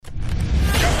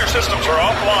systems are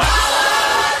offline.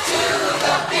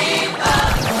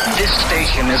 This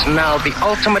station is now the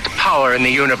ultimate power in the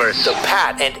universe. The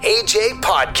Pat and AJ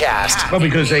Podcast. Well,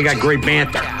 because they got great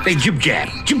banter. They jib-jab.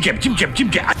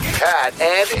 Pat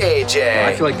and AJ.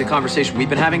 I feel like the conversation we've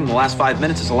been having in the last 5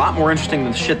 minutes is a lot more interesting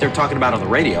than the shit they're talking about on the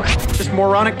radio. Just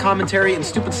moronic commentary and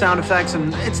stupid sound effects,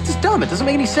 and it's just dumb. It doesn't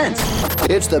make any sense.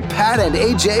 It's the Pat and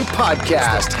AJ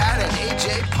Podcast.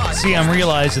 See, I'm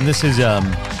realizing this is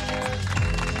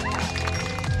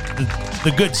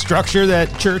the good structure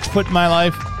that church put in my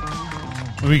life.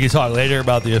 We can talk later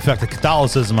about the effect of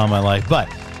Catholicism on my life, but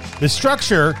the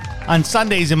structure on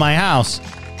Sundays in my house,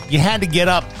 you had to get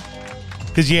up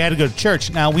because you had to go to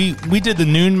church. Now, we did the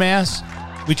noon mass,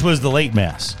 which was the late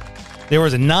mass. There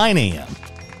was a 9 a.m.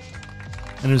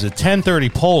 and there was a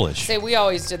 10:30 Polish. Say we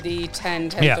always did the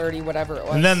 10:30, whatever it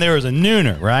was. And then there was a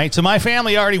nooner, right? So my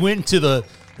family already went to the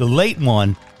late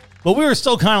one, but we were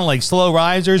still kind of like slow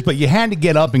risers, but you had to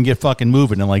get up and get fucking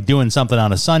moving and like doing something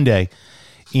on a Sunday.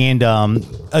 And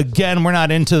again, we're not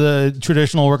into the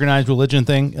traditional organized religion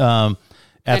thing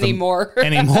anymore.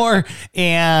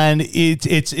 And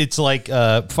it's like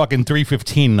fucking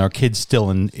 3:15, and our kids still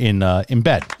in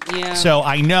bed. Yeah. So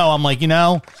I know, I'm like,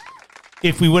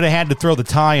 if we would have had to throw the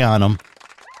tie on them,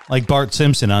 like Bart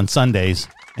Simpson on Sundays,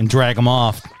 and drag him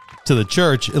off to the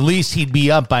church, at least he'd be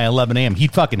up by 11 a.m.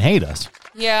 He'd fucking hate us.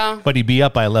 Yeah. But he'd be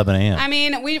up by 11 a.m. I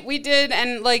mean, we did,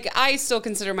 and like, I still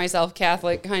consider myself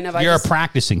Catholic, kind of. You're a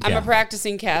practicing Catholic. I'm a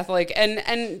practicing Catholic,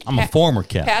 and I'm a former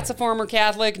Catholic. Pat's a former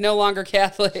Catholic, no longer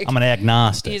Catholic. I'm an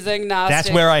agnostic. He's agnostic. That's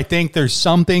where I think there's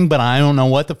something, but I don't know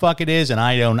what the fuck it is, and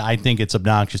I think it's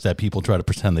obnoxious that people try to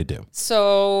pretend they do.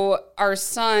 So our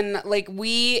son,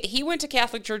 he went to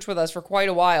Catholic church with us for quite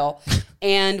a while,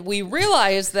 and we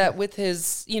realized that with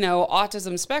his,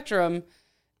 autism spectrum,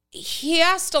 he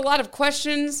asked a lot of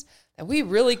questions that we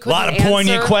really couldn't answer. A lot of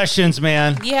poignant questions,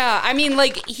 man. Yeah, I mean,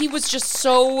 he was just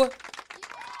so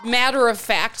matter of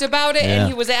fact about it, and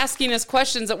he was asking us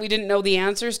questions that we didn't know the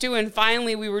answers to, and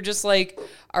finally we were just like,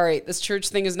 all right, this church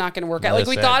thing is not going to work out.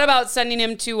 We thought about sending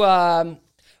him to...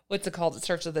 what's it called? It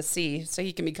starts with a C, so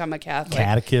he can become a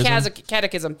Catholic.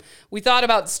 Catechism. We thought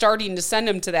about starting to send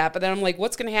him to that, but then I'm like,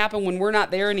 what's going to happen when we're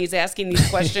not there and he's asking these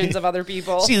questions of other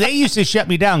people? See, they used to shut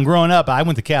me down growing up. I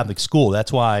went to Catholic school.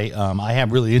 That's why I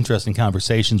have really interesting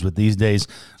conversations with these days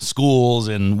schools,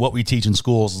 and what we teach in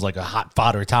schools is like a hot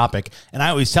fodder topic. And I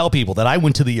always tell people that I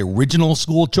went to the original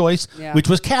school choice, which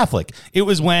was Catholic. It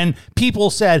was when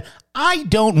people said, I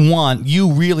don't want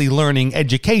you really learning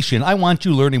education. I want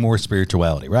you learning more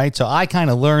spirituality, right? So I kind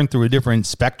of learned through a different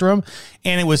spectrum.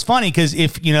 And it was funny because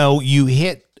if, you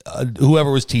hit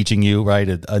whoever was teaching you, right,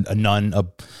 a nun, a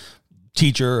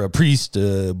teacher, a priest,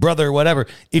 a brother, whatever,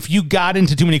 if you got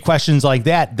into too many questions like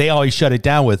that, they always shut it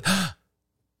down with,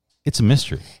 it's a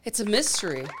mystery. It's a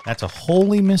mystery. That's a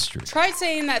holy mystery. Try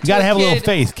saying that to a kid. You got to have a little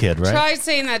faith, kid, right? Try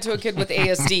saying that to a kid with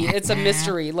ASD. It's a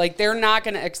mystery. They're not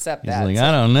going to accept that. He's like,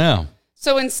 I don't know.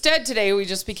 So instead today, we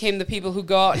just became the people who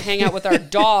go out and hang out with our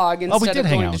dog instead of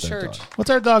going to church.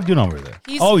 What's our dog doing over there?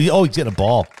 He's got a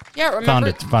ball. Yeah,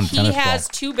 remember, he has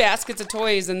ball. 2 baskets of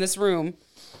toys in this room.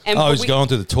 And he's going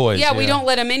through the toys. Yeah, we don't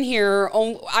let him in here.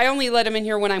 I only let him in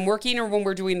here when I'm working or when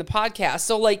we're doing the podcast.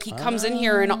 So, he comes in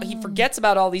here and he forgets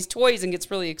about all these toys and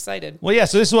gets really excited. Well, yeah,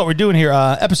 so this is what we're doing here.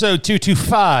 Episode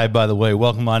 225, by the way.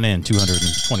 Welcome on in.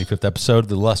 225th episode of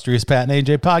the illustrious Pat and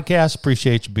AJ podcast.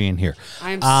 Appreciate you being here.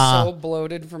 I'm so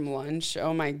bloated from lunch.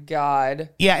 Oh, my God.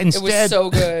 Yeah, instead, it was so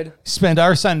good. Spend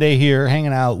our Sunday here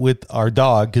hanging out with our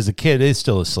dog because the kid is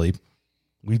still asleep.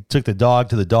 We took the dog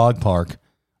to the dog park,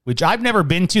 which I've never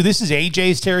been to. This is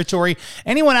AJ's territory.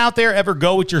 Anyone out there ever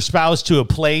go with your spouse to a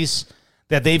place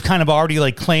that they've kind of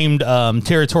already claimed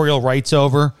territorial rights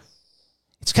over?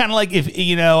 It's kind of like if,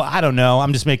 I don't know,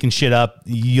 I'm just making shit up.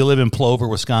 You live in Plover,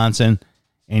 Wisconsin,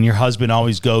 and your husband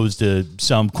always goes to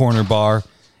some corner bar.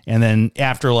 And then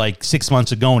after 6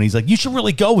 months of going, he's like, you should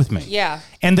really go with me. Yeah.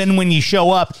 And then when you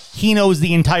show up, he knows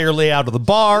the entire layout of the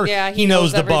bar. Yeah, he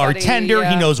knows the bartender.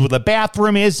 Yeah. He knows where the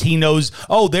bathroom is. He knows,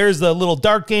 there's the little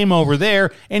dart game over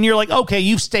there. And you're like, okay,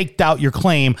 you've staked out your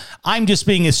claim. I'm just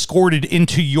being escorted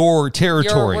into your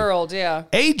territory. Your world, yeah.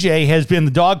 AJ has been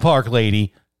the dog park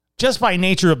lady just by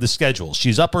nature of the schedule.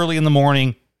 She's up early in the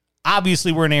morning.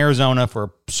 Obviously, we're in Arizona for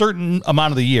a certain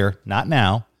amount of the year. Not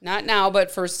now. Not now,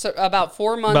 but for about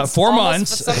 4 months. About 4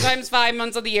 months. Sometimes 5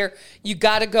 months of the year. You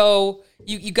got to go.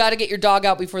 You got to get your dog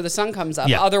out before the sun comes up.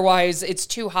 Yeah. Otherwise, it's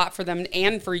too hot for them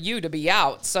and for you to be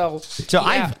out. So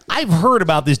yeah. I've heard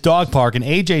about this dog park, and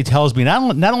AJ tells me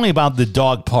not only about the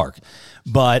dog park,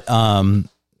 but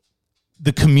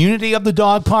the community of the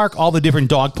dog park, all the different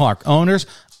dog park owners.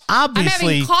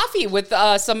 obviously I'm having coffee with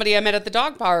somebody I met at the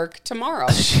dog park tomorrow.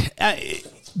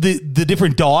 the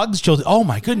different dogs. Oh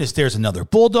my goodness, there's another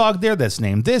bulldog there that's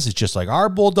named this. It's just like our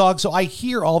bulldog. So I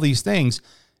hear all these things.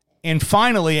 And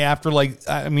finally, after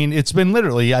it's been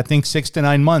literally, I think 6 to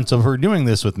 9 months of her doing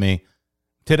this with me.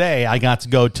 Today, I got to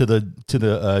go to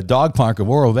the dog park of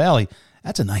Oro Valley.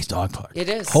 That's a nice dog park. It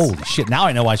is. Holy shit. Now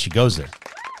I know why she goes there.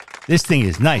 This thing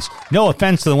is nice. No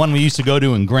offense to the one we used to go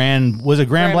to in Grand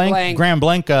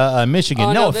Blanca, Michigan.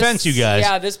 Oh, no offense, you guys.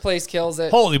 Yeah, this place kills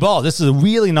it. Holy ball. This is a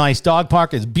really nice dog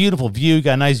park. It's a beautiful view.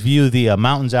 Got a nice view of the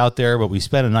mountains out there, but we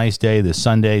spent a nice day this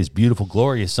Sunday. It's beautiful,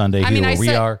 glorious Sunday here where we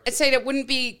are. I'd say it wouldn't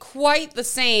be quite the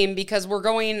same because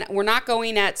we're not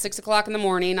going at 6 o'clock in the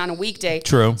morning on a weekday.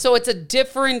 True. So it's a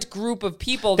different group of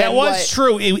people. That was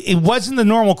true. It wasn't the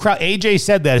normal crowd. AJ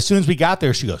said that as soon as we got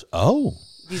there, she goes, oh.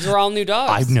 These are all new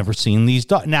dogs. I've never seen these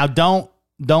dogs. Now, don't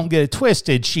get it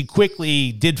twisted. She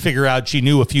quickly did figure out she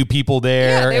knew a few people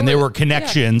there, and there were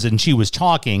connections, and she was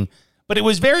talking. But it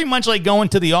was very much like going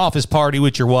to the office party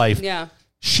with your wife. Yeah.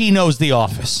 She knows the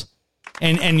office.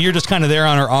 And you're just kind of there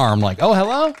on her arm, like, oh,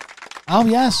 hello? Oh,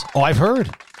 yes. Oh, I've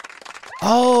heard.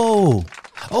 Oh,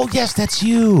 yes, that's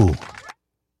you.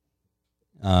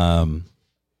 So,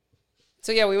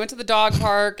 yeah, we went to the dog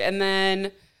park, and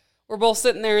then we're both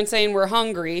sitting there and saying we're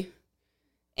hungry.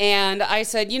 And I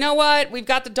said, you know what? We've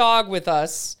got the dog with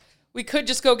us. We could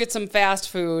just go get some fast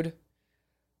food,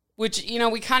 which,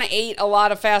 we kind of ate a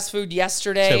lot of fast food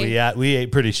yesterday. So we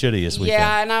ate pretty shitty this weekend.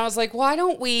 Yeah, and I was like, why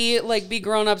don't we be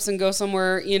grown-ups and go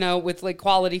somewhere, with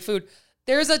quality food?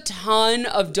 There's a ton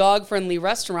of dog-friendly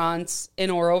restaurants in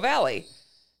Oro Valley.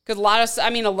 Because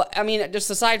just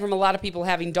aside from a lot of people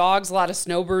having dogs, a lot of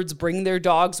snowbirds bring their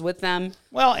dogs with them.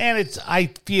 Well, and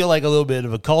I feel like a little bit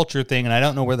of a culture thing, and I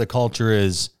don't know where the culture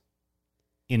is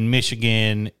in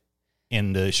Michigan,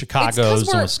 in the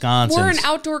Chicagos, and Wisconsin. We're an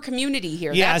outdoor community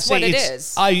here. Yeah, that's what it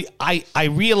is. I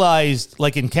realized,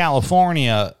 like in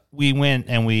California, we went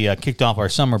and we kicked off our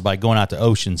summer by going out to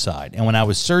Oceanside. And when I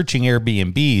was searching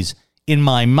Airbnbs, in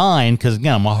my mind, because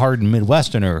again, I'm a hardened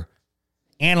Midwesterner,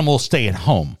 animals stay at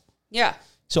home. Yeah.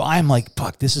 So I'm like,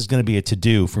 fuck, this is going to be a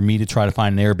to-do for me to try to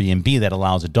find an Airbnb that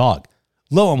allows a dog.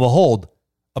 Lo and behold,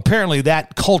 apparently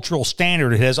that cultural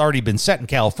standard has already been set in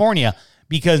California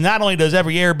because not only does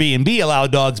every Airbnb allow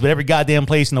dogs, but every goddamn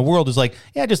place in the world is like,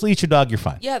 yeah, just leash your dog, you're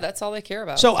fine. Yeah, that's all they care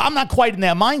about. So I'm not quite in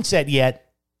that mindset yet.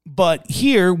 But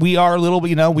here we are a little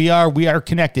bit, we are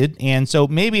connected. And so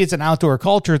maybe it's an outdoor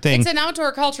culture thing. It's an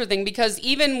outdoor culture thing because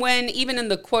even in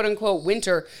the quote unquote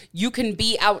winter, you can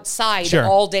be outside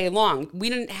all day long. We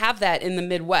didn't have that in the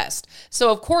Midwest.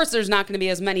 So of course there's not going to be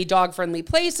as many dog friendly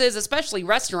places, especially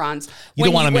restaurants. You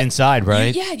don't want them inside,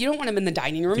 right? You don't want them in the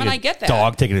dining room. And I get that.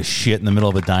 Dog taking a shit in the middle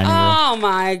of a dining room. Oh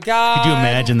my God. Could you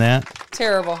imagine that?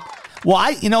 Terrible.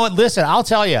 Well, you know what? Listen, I'll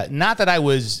tell you, not that I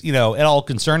was, at all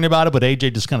concerned about it, but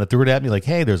AJ just kind of threw it at me like,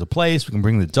 hey, there's a place. We can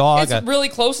bring the dog. It's really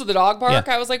close to the dog park.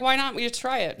 Yeah. I was like, why not? We just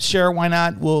try it. Sure, why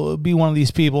not? We'll be one of these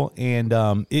people. And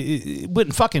it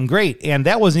went fucking great. And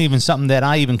that wasn't even something that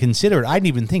I even considered. I didn't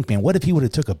even think, man, what if he would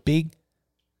have took a big,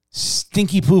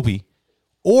 stinky poopy?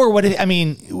 Or what if,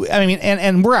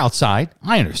 and we're outside.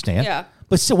 I understand. Yeah.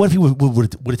 But still, what if he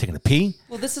would have taken a pee?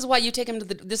 Well, this is why you take him to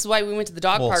this is why we went to the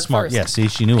dog park smart. first. Yeah, see,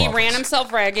 she knew. He ran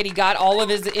himself ragged. He got all of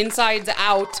his insides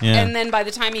out, and then by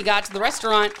the time he got to the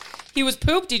restaurant, he was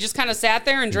pooped. He just kind of sat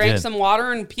there and drank some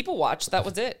water and people watched. That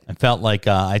was it. I felt like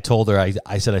I told her.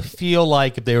 I said I feel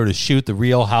like if they were to shoot the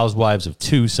Real Housewives of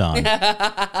Tucson,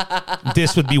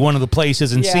 this would be one of the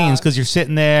places and scenes because you're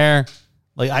sitting there.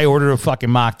 Like, I ordered a fucking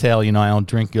mocktail. I don't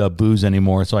drink booze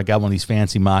anymore, so I got one of these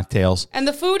fancy mocktails. And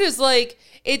the food is like,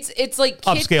 it's like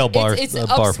upscale bar. It's bar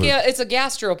upscale. food. It's a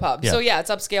gastropub. Yeah. So yeah,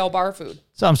 it's upscale bar food.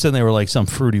 So I'm sitting there with like some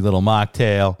fruity little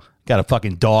mocktail. Got a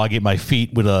fucking dog at my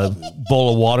feet with a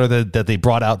bowl of water that they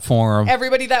brought out for him.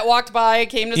 Everybody that walked by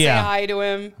came to say hi to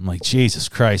him. I'm like, Jesus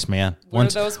Christ, man. One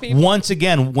of those people. Once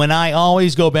again, when I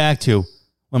always go back to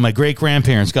when my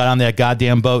great-grandparents got on that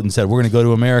goddamn boat and said, we're going to go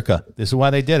to America. This is why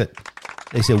they did it.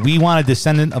 They said, we want a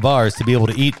descendant of ours to be able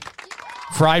to eat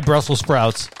fried Brussels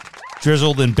sprouts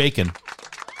drizzled in bacon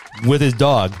with his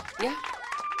dog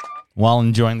while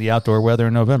enjoying the outdoor weather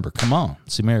in November. Come on.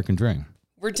 It's the American dream.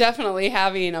 We're definitely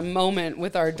having a moment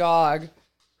with our dog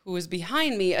who is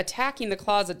behind me attacking the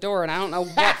closet door, and I don't know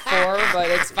what for, but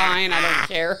it's fine. I don't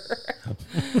care.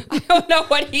 I don't know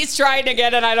what he's trying to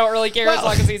get, and I don't really care as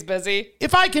long as he's busy.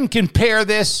 If I can compare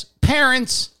this,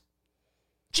 parents,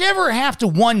 do you ever have to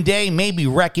one day maybe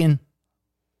reckon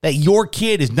that your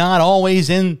kid is not always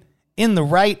in the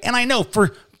right? And I know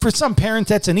for some parents,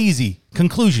 that's an easy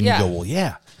conclusion. You go, well,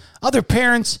 yeah. Other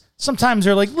parents, sometimes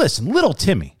they're like, listen, little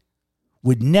Timmy,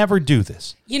 would never do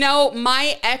this. You know,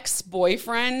 my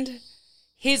ex-boyfriend,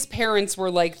 his parents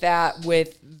were like that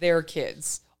with their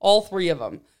kids. All three of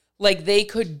them. Like, they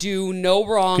could do no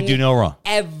wrong. Could do no wrong.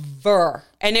 Ever.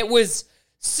 And it was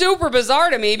super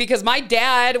bizarre to me because my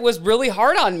dad was really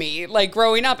hard on me, like,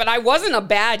 growing up. And I wasn't a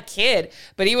bad kid,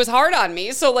 but he was hard on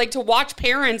me. So, like, to watch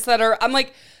parents that are, I'm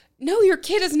like, no, your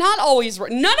kid is not always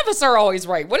right. None of us are always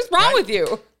right. What is wrong with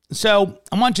you? So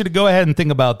I want you to go ahead and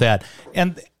think about that.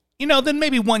 And, you know, then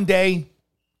maybe one day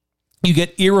you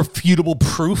get irrefutable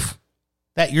proof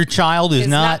that your child is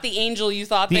not the angel you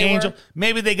thought they were.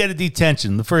 Maybe they get a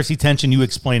detention. The first detention you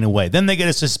explain away. Then they get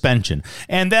a suspension.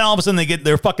 And then all of a sudden they get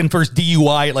their fucking first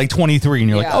DUI at like 23. And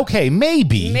you're like, okay,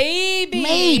 maybe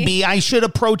I should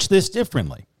approach this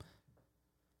differently.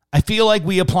 I feel like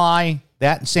we apply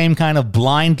that same kind of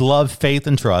blind love, faith,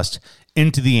 and trust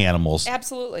into the animals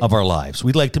of our lives.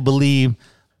 We'd like to believe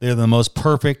they're the most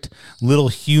perfect little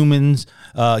humans,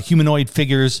 humanoid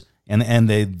figures, and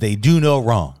they do no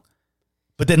wrong.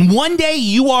 But then one day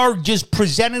you are just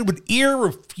presented with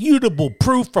irrefutable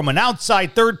proof from an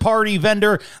outside third-party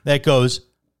vendor that goes,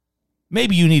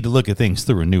 maybe you need to look at things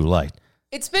through a new light.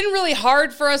 It's been really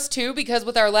hard for us, too, because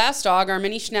with our last dog, our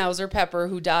mini schnauzer, Pepper,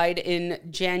 who died in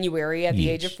January at the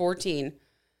age of 14,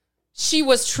 she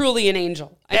was truly an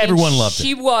angel. Everyone loved her.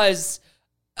 She was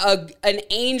an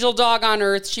angel dog on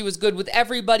earth. She was good with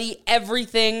everybody,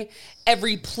 everything,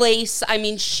 every place. I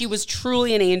mean, she was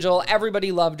truly an angel.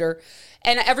 Everybody loved her.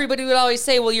 And everybody would always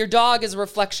say, well, your dog is a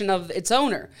reflection of its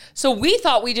owner. So we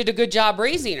thought we did a good job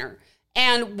raising her.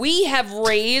 And we have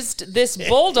raised this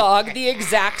Bulldog the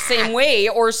exact same way,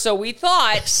 or so we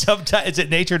thought. Sometimes it's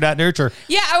nature, not nurture.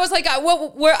 Yeah, I was like,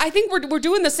 well, I think we're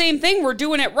doing the same thing. We're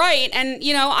doing it right. And,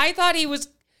 you know, I thought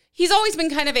he's always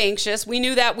been kind of anxious. We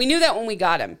knew that when we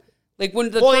got him. Like when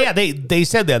they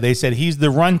said that. They said he's the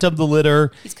runt of the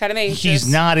litter. He's kind of anxious.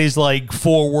 He's not as, like,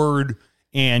 forward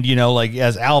and, you know, like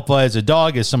as alpha as a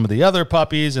dog as some of the other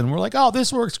puppies. And we're like, oh,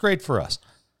 this works great for us.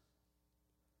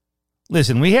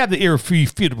 Listen, we have the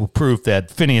irrefutable proof that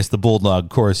Phineas the Bulldog, of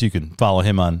course, you can follow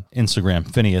him on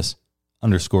Instagram,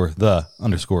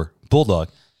 Phineas_the_Bulldog,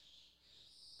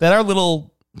 that our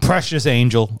little precious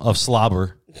angel of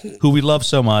slobber, who we love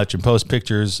so much and post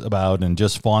pictures about and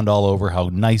just fawned all over how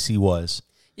nice he was.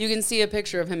 You can see a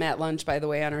picture of him at lunch, by the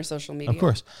way, on our social media. Of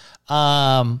course.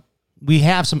 We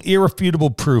have some irrefutable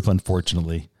proof,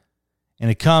 unfortunately, and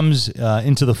it comes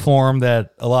into the form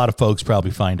that a lot of folks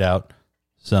probably find out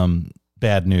some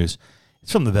bad news.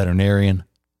 It's from the veterinarian.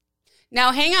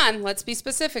 Now, hang on. Let's be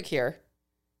specific here.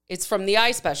 It's from the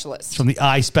eye specialist. It's from the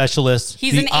eye specialist.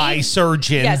 He's the eye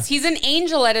surgeon. Yes, he's an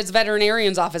angel at his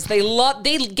veterinarian's office.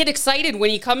 They get excited when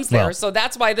he comes there, so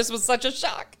that's why this was such a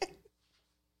shock.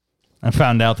 I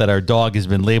found out that our dog has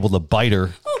been labeled a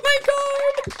biter. Oh my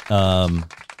God.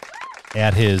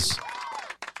 At his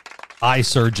eye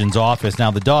surgeon's office.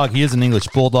 Now, the dog, he is an English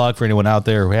Bulldog for anyone out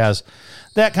there who has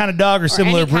that kind of dog or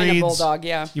similar breeds. Kind of bulldog,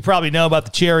 yeah. You probably know about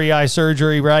the cherry eye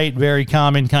surgery, right? Very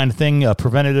common kind of thing, a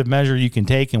preventative measure you can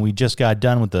take. And we just got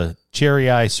done with the cherry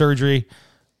eye surgery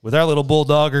with our little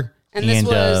bulldogger. And this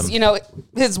was,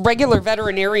 his regular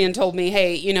veterinarian told me,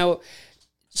 hey,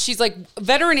 she's like,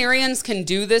 veterinarians can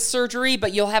do this surgery,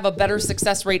 but you'll have a better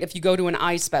success rate if you go to an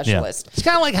eye specialist. Yeah. It's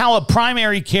kind of like how a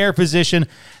primary care physician,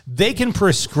 they can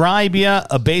prescribe you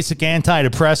a basic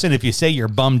antidepressant if you say you're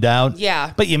bummed out.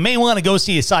 Yeah. But you may want to go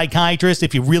see a psychiatrist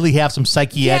if you really have some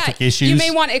psychiatric issues. You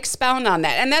may want to expound on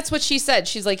that. And that's what she said.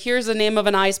 She's like, here's the name of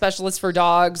an eye specialist for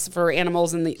dogs, for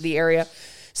animals in the area.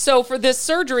 So for this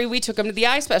surgery, we took him to the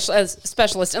eye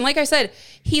specialist. And like I said,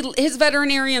 his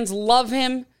veterinarians love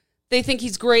him. They think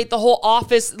he's great. The whole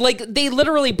office, like, they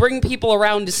literally bring people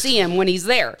around to see him when he's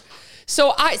there.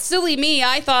 So silly me,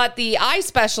 I thought the eye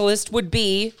specialist would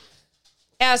be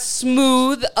as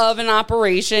smooth of an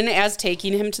operation as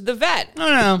taking him to the vet.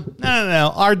 No.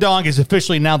 Our dog is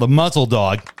officially now the muzzle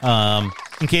dog,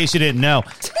 in case you didn't know.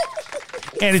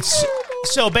 And it's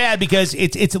so bad because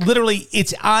it's literally,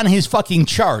 it's on his fucking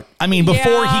chart. I mean,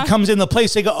 before he comes in the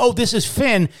place, they go, oh, this is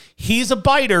Finn. He's a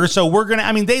biter, so we're going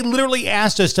to, they literally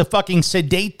asked us to fucking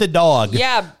sedate the dog.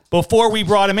 Yeah. Before we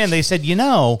brought him in, they said,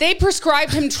 They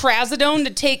prescribed him trazodone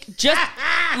to take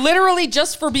literally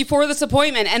just for before this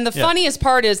appointment. And the funniest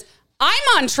part is, I'm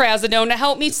on trazodone to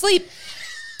help me sleep.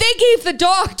 They gave the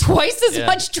dog twice as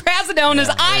much trazodone as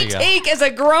I take as a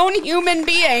grown human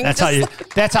being.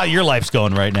 That's how your life's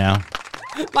going right now.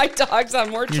 My dog's on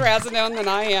more trazodone than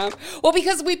I am. Well,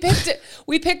 because we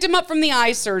picked him up from the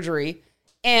eye surgery,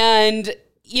 and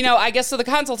I guess so the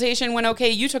consultation went okay.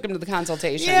 You took him to the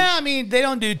consultation. Yeah, I mean, they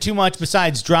don't do too much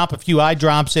besides drop a few eye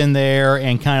drops in there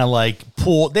and kind of like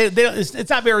pull. It's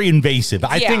not very invasive.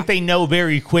 I think they know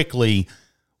very quickly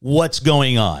what's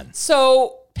going on.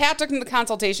 So Pat took him to the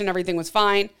consultation. Everything was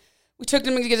fine. We took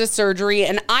him to get his surgery,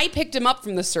 and I picked him up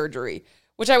from the surgery,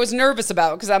 which I was nervous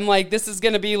about because I'm like, this is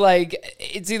going to be like,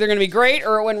 it's either going to be great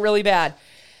or it went really bad.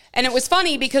 And it was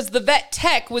funny because the vet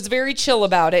tech was very chill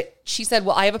about it. She said,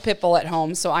 well, I have a pit bull at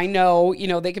home, so I know,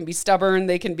 they can be stubborn.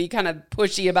 They can be kind of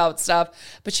pushy about stuff.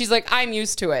 But she's like, I'm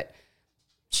used to it.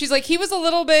 She's like, he was a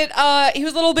little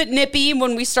bit nippy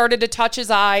when we started to touch his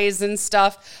eyes and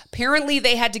stuff. Apparently,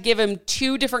 they had to give him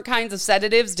 2 different kinds of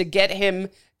sedatives to get him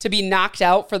to be knocked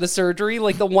out for the surgery.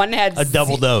 Like the one had a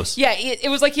double dose. Yeah, it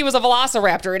was like he was a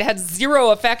velociraptor. It had 0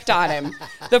 effect on him.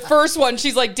 The first one,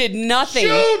 she's like, did nothing.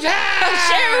 Shoot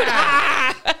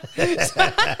her! Shoot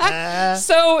her!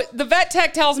 So the vet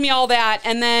tech tells me all that,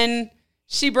 and then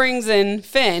she brings in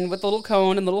Finn with a little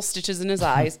cone and little stitches in his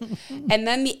eyes. And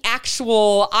then the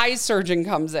actual eye surgeon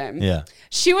comes in. Yeah.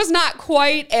 She was not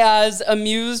quite as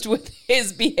amused with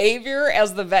his behavior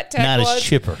as the vet tech was. Not as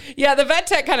chipper. Yeah, the vet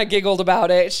tech kind of giggled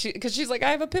about it because she's like,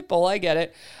 I have a pit bull. I get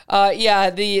it.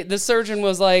 The surgeon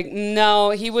was like,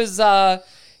 no, he was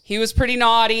pretty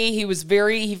naughty.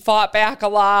 He fought back a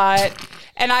lot.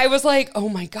 And I was like, oh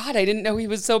my God, I didn't know he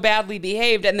was so badly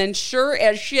behaved. And then sure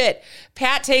as shit,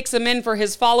 Pat takes him in for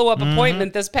his follow-up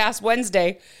appointment this past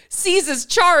Wednesday, sees his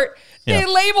chart. They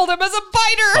labeled him as a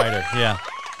biter. Biter, yeah.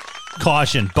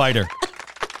 Caution, biter.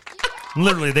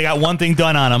 Literally, they got one thing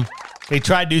done on him. They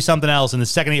tried to do something else, and the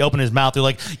second he opened his mouth, they're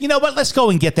like, you know what, let's go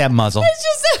and get that muzzle.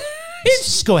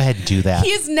 Just go ahead and do that.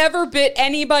 He's never bit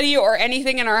anybody or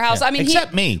anything in our house. Yeah. I mean,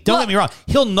 except me. Don't get me wrong.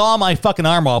 He'll gnaw my fucking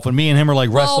arm off when me and him are like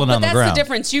wrestling on the ground. That's the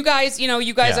difference. You guys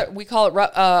are, we call it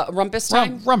rumpus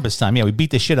time. Rumpus time. Yeah, we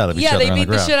beat the shit out of each other on the ground. Yeah,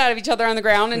 they beat the shit out of each other on the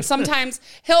ground, and sometimes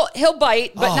he'll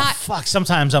bite, but not. Fuck.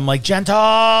 Sometimes I'm like gentle.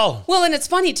 Well, and it's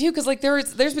funny too because like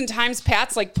there's been times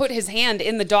Pat's like put his hand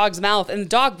in the dog's mouth, and the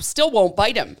dog still won't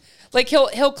bite him. Like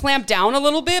he'll clamp down a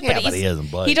little bit, but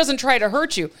he doesn't try to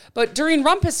hurt you. But during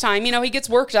rumpus time, he gets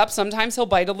worked up. Sometimes he'll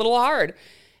bite a little hard.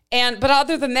 But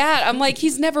other than that, I'm like,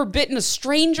 he's never bitten a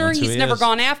stranger. He's never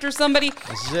gone after somebody.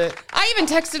 This is it. I even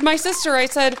texted my sister. I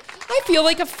said, I feel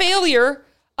like a failure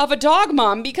of a dog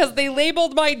mom because they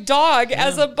labeled my dog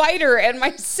as a biter. And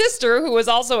my sister, who is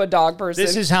also a dog person.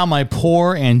 This is how my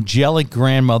poor angelic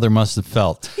grandmother must have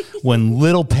felt when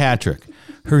little Patrick,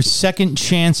 her second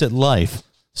chance at life,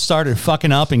 started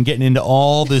fucking up and getting into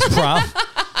all this problem.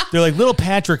 They're like, little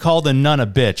Patrick called the nun a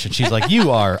bitch. And she's like, you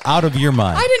are out of your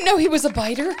mind. I didn't know he was a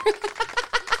biter.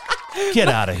 Get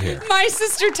out of here. My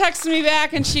sister texts me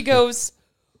back and she goes,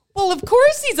 well, of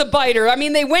course he's a biter. I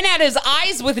mean, they went at his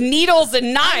eyes with needles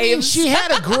and knives. I mean, she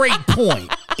had a great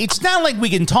point. It's not like we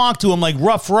can talk to him like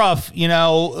rough,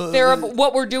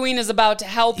 what we're doing is about to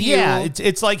help you. Yeah,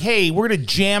 it's like, hey, we're going to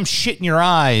jam shit in your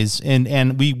eyes,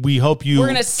 and we hope you We're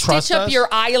going to stitch up your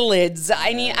eyelids.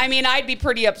 I mean, I'd be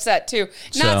pretty upset, too.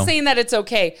 Not saying that it's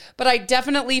okay, but I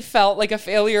definitely felt like a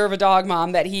failure of a dog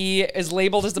mom that he is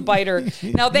labeled as a biter.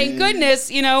 Now, thank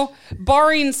goodness,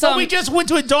 barring some... Well, we just went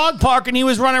to a dog park, and he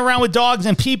was running around with dogs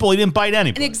and people. He didn't bite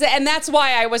anybody. And that's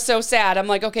why I was so sad. I'm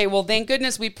like, okay, well, thank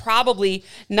goodness we probably,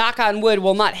 knock on wood,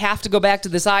 will not have to go back to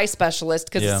this eye specialist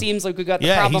because it seems like we got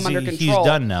the problem under control. He's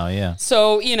done now, yeah.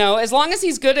 So, as long as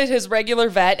he's good at his regular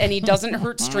vet and he doesn't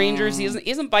hurt strangers, he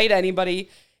doesn't bite anybody.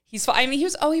 He's fine. I mean, he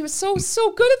was so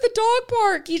good at the dog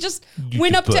park. He just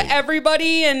went up to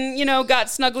everybody and, got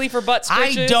snuggly for butt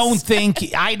scratches.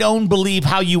 I don't believe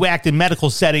how you act in medical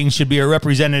settings should be a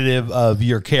representative of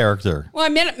your character. Well, I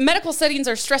mean, medical settings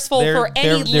are stressful for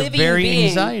any living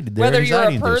being, whether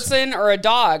you're a person or a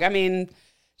dog. I mean,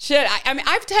 shit. I mean,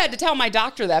 I've had to tell my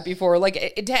doctor that before. Like,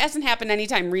 it hasn't happened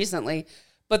anytime recently,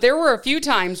 but there were a few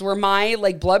times where my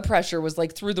blood pressure was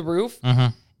through the roof. Mm-hmm.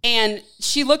 And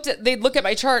they'd look at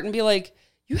my chart and be like,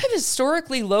 you have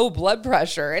historically low blood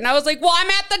pressure. And I was like, well, I'm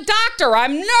at the doctor.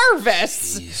 I'm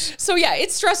nervous. Jeez. So yeah,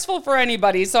 it's stressful for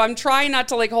anybody. So I'm trying not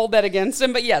to hold that against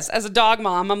him. But yes, as a dog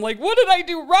mom, I'm like, what did I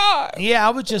do wrong? Yeah,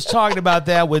 I was just talking about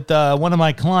that with one of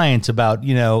my clients about,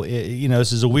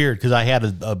 this is a weird because I had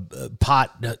a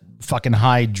pot fucking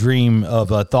high dream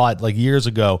of a thought years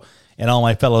ago. And all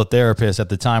my fellow therapists at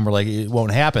the time were like, it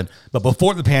won't happen. But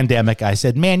before the pandemic, I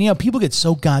said, man, people get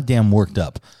so goddamn worked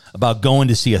up about going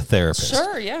to see a therapist.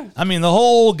 Sure, yeah. I mean, the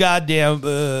whole goddamn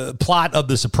plot of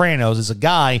The Sopranos is a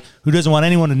guy who doesn't want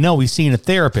anyone to know he's seeing a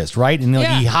therapist, right? And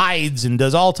he hides and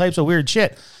does all types of weird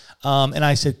shit. And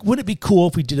I said, would it be cool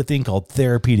if we did a thing called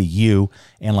Therapy to You?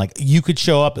 And like you could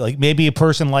show up, like maybe a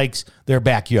person likes their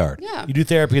backyard. Yeah. You do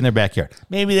therapy in their backyard.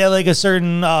 Maybe they like a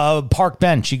certain park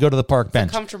bench. You go to the park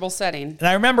bench. Comfortable setting. And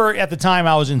I remember at the time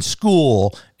I was in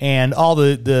school and all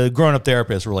the grown-up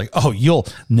therapists were like, oh, you'll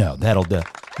never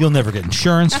get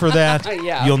insurance for that.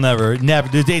 Yeah. You'll never.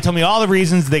 They tell me all the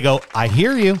reasons. They go, I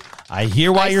hear you. I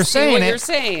hear why you're saying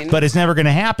it, but it's never going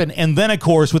to happen. And then, of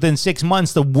course, within 6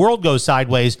 months, the world goes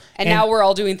sideways. And now we're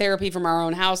all doing therapy from our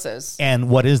own houses. And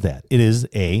what is that? It is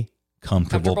a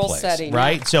comfortable place, setting,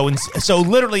 right? Yeah. So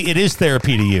literally, it is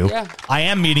therapy to you. Yeah. I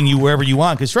am meeting you wherever you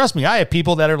want. Because trust me, I have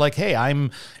people that are like, hey,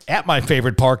 I'm at my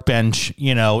favorite park bench,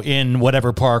 in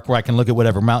whatever park where I can look at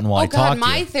whatever mountain while I talk to you.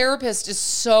 My therapist is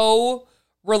so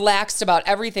relaxed about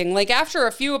everything. Like after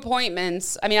a few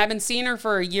appointments, I've been seeing her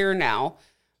for a year now.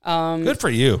 Good for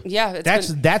you. Yeah,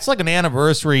 that's like an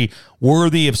anniversary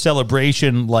worthy of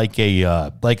celebration, like a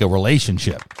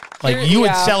relationship. Like you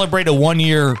would celebrate a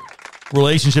 1-year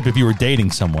relationship if you were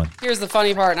dating someone. Here's the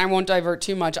funny part, and I won't divert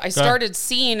too much. I started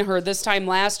seeing her this time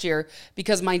last year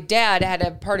because my dad had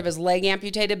a part of his leg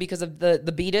amputated because of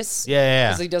the beatus. Yeah.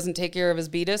 Because he doesn't take care of his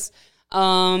beatus.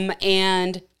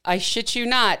 And I shit you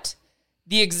not,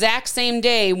 the exact same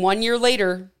day, 1 year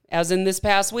later, as in this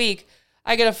past week,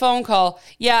 I get a phone call.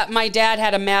 Yeah, my dad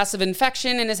had a massive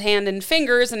infection in his hand and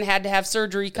fingers and had to have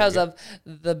surgery because of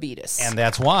the beatus. And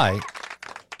that's why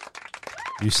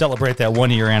you celebrate that 1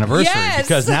 year anniversary,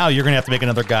 because now you're going to have to make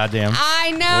another goddamn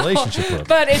relationship with.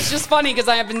 But it's just funny because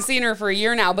I have been seeing her for a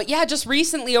year now. But yeah, just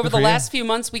recently over the last few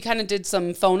months, we kind of did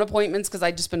some phone appointments because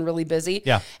I've just been really busy.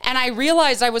 Yeah. And I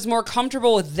realized I was more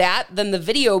comfortable with that than the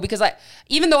video because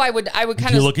even though I would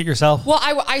kind of look at yourself. Well,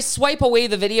 I swipe away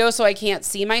the video so I can't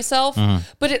see myself,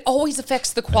 but it always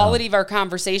affects the quality of our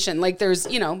conversation. Like there's,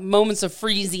 moments of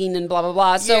freezing and blah, blah,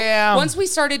 blah. So once we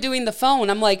started doing the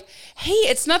phone, I'm like, hey,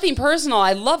 it's nothing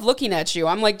personal. I love looking at you.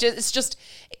 I'm like, it's just,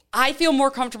 I feel more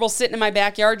comfortable sitting in my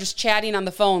backyard just chatting on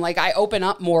the phone. Like I open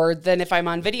up more than if I'm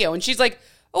on video. And she's like,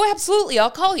 oh, absolutely, I'll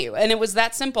call you. And it was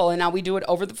that simple. And now we do it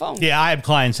over the phone. Yeah, I have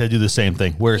clients that do the same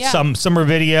thing where some are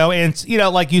video and,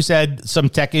 like you said, some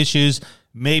tech issues.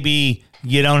 Maybe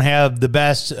you don't have the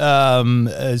best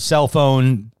cell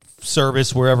phone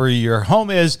service wherever your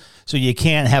home is, so you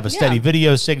can't have a steady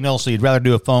video signal, so you'd rather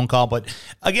do a phone call. But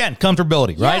again,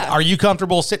 comfortability, right? Are you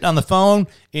comfortable sitting on the phone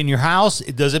in your house?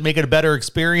 Does it make it a better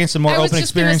experience and more open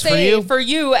experience for you? For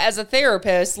you as a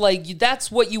therapist, like that's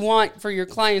what you want for your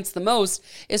clients the most,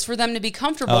 is for them to be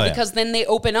comfortable because then they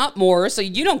open up more, so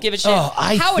you don't give a shit how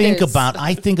it is.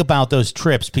 I think about those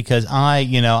trips because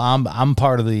I'm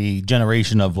part of the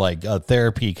generation of like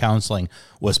therapy counseling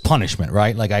was punishment,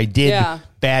 right? Like I did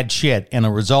bad shit, and a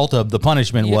result of the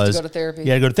punishment was go to therapy. You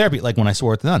had to go to therapy, like when I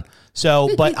swore at the nun. So,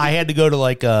 but I had to go to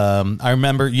like I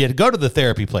remember you had to go to the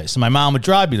therapy place. So my mom would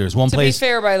drive me. There's one place. To be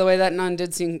fair, by the way, that nun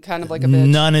did seem kind of like a bitch.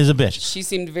 Nun is a bitch. She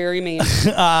seemed very mean.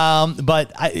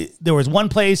 But there was one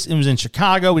place. It was in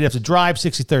Chicago. We'd have to drive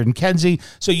 63rd and Kenzie.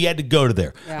 So you had to go to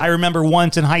there. Yeah. I remember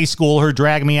once in high school, her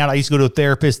dragging me out. I used to go to a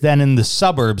therapist then in the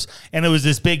suburbs, and it was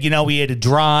this big. We had to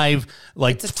drive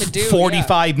like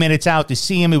 45 minutes out to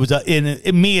see him. It was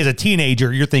me as a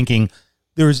teenager. You're thinking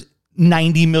there's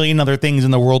 90 million other things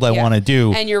in the world I want to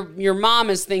do. And your mom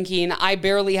is thinking, I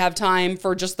barely have time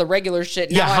for just the regular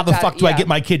shit. Now how the fuck do I get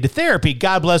my kid to therapy?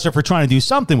 God bless her for trying to do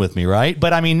something with me, right?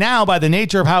 But now, by the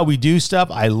nature of how we do stuff,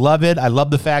 I love it. I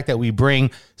love the fact that we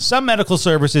bring some medical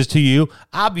services to you.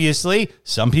 Obviously,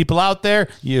 some people out there,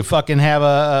 you fucking have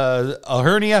a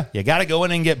hernia, you got to go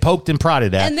in and get poked and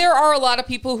prodded at. And there are a lot of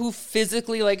people who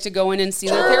physically like to go in and see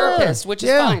their therapist, which is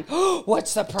fine.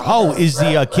 What's the problem? Oh, is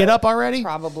the kid up already?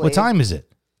 Probably. What time is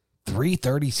it?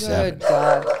 3:37. Good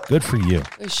God. Good for you.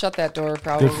 Shut that door,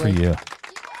 probably. Good for you.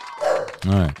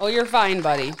 All right. Oh, you're fine,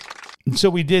 buddy. So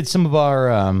we did some of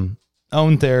our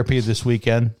own therapy this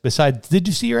weekend. Besides, did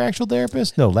you see your actual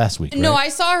therapist? No, last week. No, right? I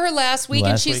saw her last week,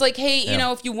 and she's like, hey,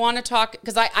 if you want to talk,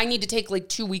 because I need to take like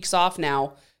 2 weeks off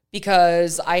now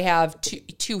because I have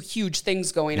two huge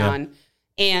things going on.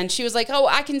 And she was like, oh,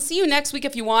 I can see you next week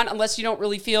if you want, unless you don't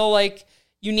really feel like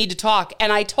you need to talk.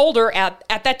 And I told her at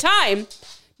that time,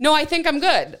 no, I think I'm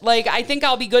good. Like, I think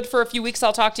I'll be good for a few weeks.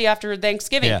 I'll talk to you after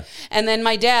Thanksgiving. Yeah. And then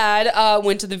my dad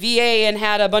went to the VA and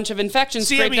had a bunch of infections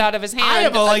scraped out of his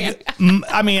hand.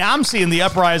 I'm seeing the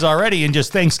uprise already, and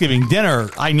just Thanksgiving dinner,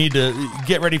 I need to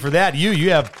get ready for that.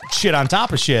 You have shit on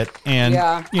top of shit. And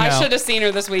I should have seen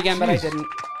her this weekend, but I didn't.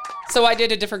 So I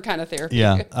did a different kind of therapy.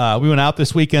 Yeah. We went out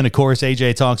this weekend. Of course,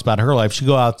 AJ talks about her life. She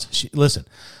go out. Listen,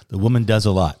 the woman does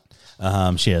a lot.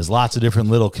 She has lots of different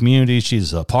little communities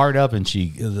she's a part of, and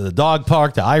the dog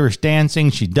park, the Irish dancing.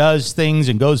 She does things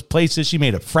and goes places. She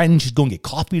made a friend. She's going to get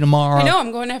coffee tomorrow. I know.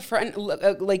 I'm going to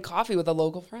have coffee with a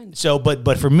local friend. So,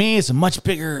 but for me, it's a much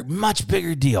bigger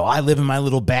deal. I live in my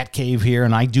little bat cave here,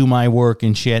 and I do my work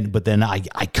and shit. But then I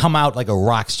come out like a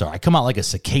rock star. I come out like a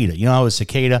cicada. You know how a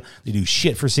cicada, they do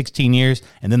shit for 16 years,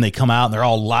 and then they come out and they're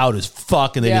all loud as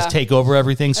fuck, and they just take over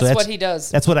everything. So that's what he does.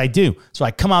 That's what I do. So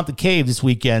I come out the cave this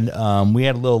weekend. We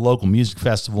had a little local music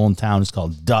festival in town. It's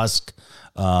called Dusk.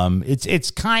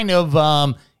 It's kind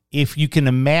of, if you can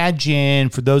imagine,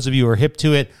 for those of you who are hip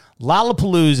to it,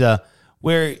 Lollapalooza,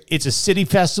 where it's a city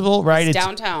festival, right? It's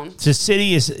downtown. It's a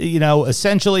city, is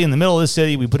essentially in the middle of the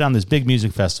city, we put on this big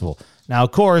music festival. Now,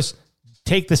 of course,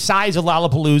 take the size of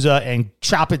Lollapalooza and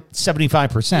chop it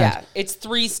 75%. Yeah, it's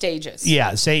 3 stages.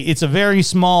 Yeah, say it's a very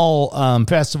small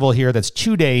festival here that's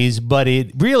 2 days, but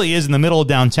it really is in the middle of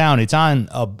downtown. It's on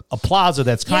a plaza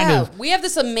that's kind of... we have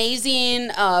this amazing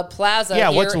plaza here. Yeah,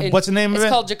 what's the name of it?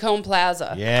 It's called Jacome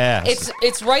Plaza. Yeah.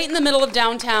 It's right in the middle of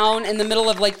downtown, in the middle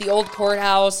of like the old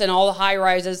courthouse and all the high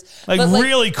rises. Like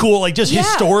really cool, like just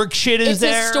historic shit is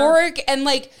there. It's historic, and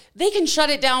like they can shut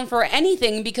it down for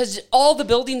anything because all the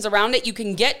buildings around it you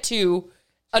can get to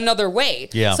another way.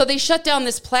 Yeah. So they shut down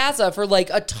this plaza for like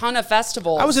a ton of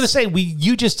festivals. I was going to say,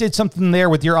 you just did something there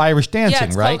with your Irish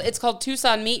dancing, right? It's called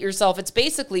Tucson Meet Yourself. It's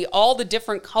basically all the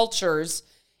different cultures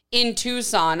in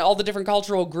Tucson, all the different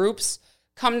cultural groups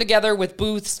come together with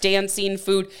booths, dancing,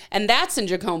 food, and that's in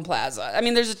Jacome Plaza. I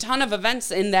mean, there's a ton of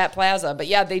events in that plaza, but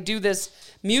yeah, they do this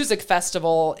music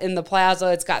festival in the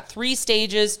plaza. It's got 3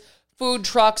 stages, food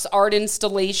trucks, art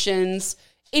installations.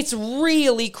 It's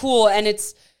really cool, and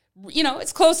it's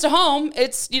close to home.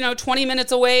 It's 20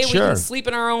 minutes away. Sure. We can sleep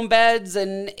in our own beds,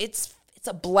 and it's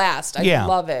a blast. I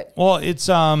love it. Well,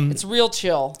 it's real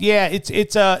chill. Yeah,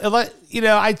 it's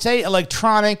I'd say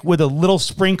electronic with a little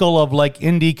sprinkle of like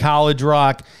indie college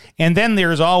rock, and then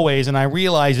there's always, and I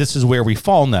realize this is where we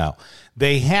fall now.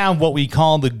 They have what we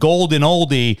call the golden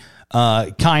oldie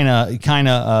kind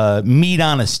of meat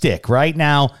on a stick. Right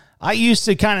now, I used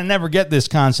to kind of never get this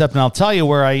concept, and I'll tell you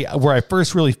where I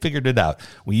first really figured it out.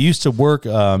 We used to work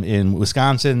in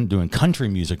Wisconsin doing country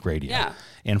music radio. Yeah.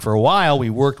 And for a while, we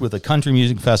worked with a country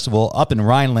music festival up in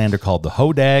Rhinelander called the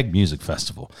Hodag Music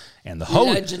Festival. And the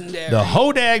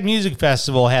Hodag Music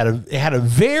Festival had a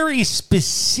very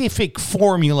specific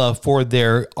formula for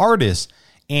their artists.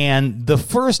 And the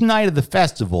first night of the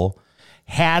festival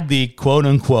had the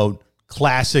quote-unquote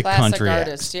classic country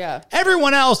artist, acts. yeah.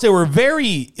 Everyone else, they were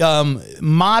very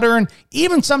modern,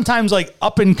 even sometimes like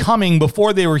up and coming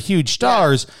before they were huge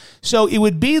stars. Yeah. So it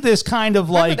would be this kind of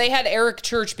like... Remember, they had Eric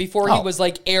Church before he was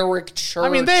like Eric Church. I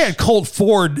mean, they had Colt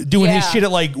Ford doing his shit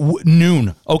at like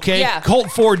noon, okay? Yeah.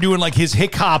 Colt Ford doing like his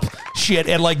hip hop shit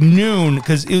at like noon,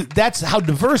 because that's how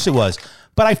diverse it was.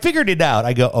 But I figured it out.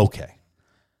 I go, okay.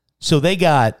 So they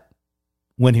got,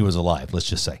 when he was alive, let's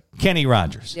just say, Kenny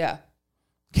Rogers. Yeah.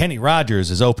 Kenny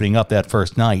Rogers is opening up that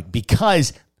first night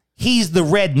because he's the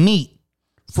red meat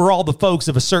for all the folks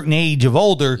of a certain age of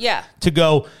older to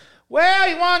go, well,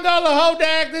 you want to go to the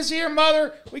Hodag this year,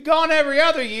 mother? We gone every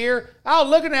other year. I was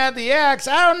looking at the acts.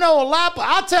 I don't know a lot, but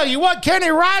I'll tell you what, Kenny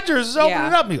Rogers is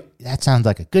opening up. That sounds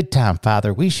like a good time,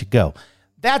 Father. We should go.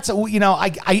 That's,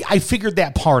 I figured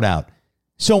that part out.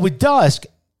 So with Dusk,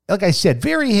 like I said,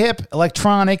 very hip,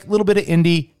 electronic, a little bit of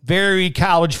indie, very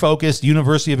college focused.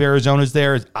 University of Arizona's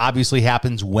there. It obviously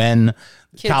happens when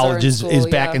Kids college is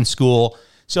back in school.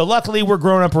 So luckily we're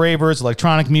grown up ravers,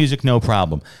 electronic music, no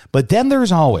problem. But then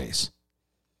there's always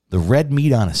the red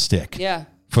meat on a stick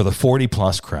for the 40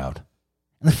 plus crowd.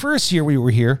 And the first year we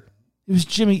were here, it was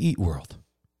Jimmy Eat World.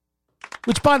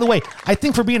 Which, by the way, I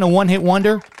think for being a one-hit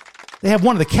wonder, they have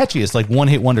one of the catchiest, like,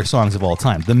 one-hit wonder songs of all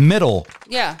time. The Middle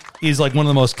is, like, one of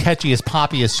the most catchiest,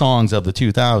 poppiest songs of the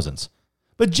 2000s.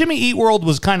 But Jimmy Eat World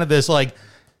was kind of this, like,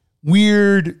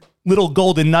 weird little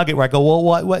golden nugget where I go,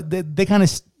 well, what? They kind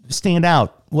of stand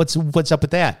out. What's up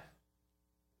with that?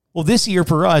 Well, this year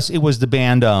for us, it was the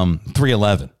band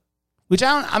 311, which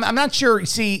I'm not sure.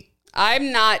 See,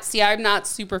 I'm not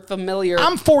super familiar.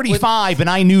 I'm 45 and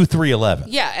I knew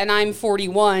 311. Yeah, and I'm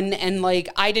 41 and like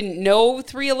I didn't know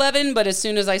 311, but as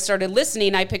soon as I started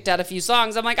listening, I picked out a few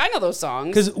songs. I'm like, I know those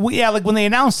songs. Because like when they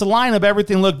announced the lineup,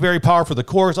 everything looked very powerful. The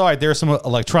chorus, all right, there's some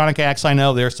electronic acts I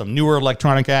know. There's some newer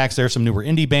electronic acts. There's some newer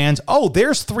indie bands. Oh,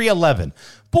 there's 311.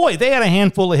 Boy, they had a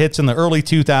handful of hits in the early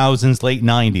 2000s, late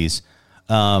 90s.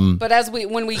 But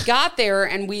when we got there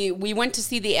and we went to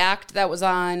see the act that was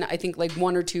on, I think like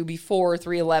 1 or 2 before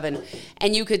 311,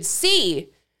 and you could see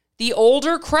the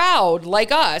older crowd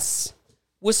like us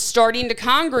was starting to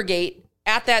congregate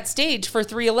at that stage for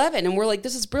 311, and we're like,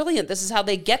 this is brilliant. This is how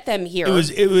they get them here. It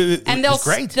was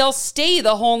great. They'll stay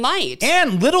the whole night.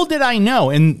 And little did I know,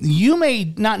 and you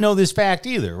may not know this fact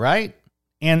either, right?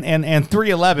 And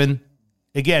 311,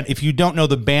 again, if you don't know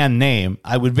the band name,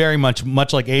 I would very much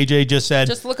like AJ just said,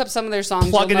 just look up some of their songs.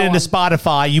 Plug it into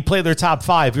Spotify. You play their top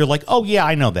 5. You're like, oh yeah,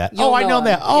 I know that. I know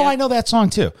that. Oh, yeah. I know that song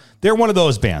too. They're one of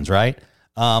those bands, right?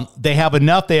 They have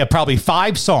enough. They have probably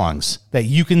 5 songs that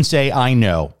you can say, I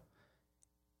know.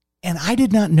 And I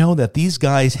did not know that these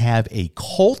guys have a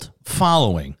cult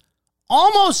following,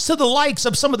 almost to the likes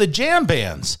of some of the jam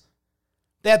bands.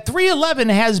 That 311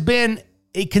 has been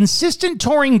a consistent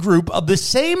touring group of the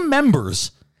same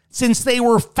members since they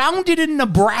were founded in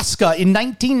Nebraska in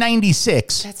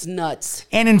 1996. That's nuts.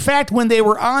 And in fact, when they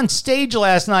were on stage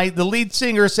last night, the lead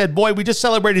singer said, boy, we just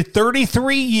celebrated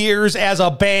 33 years as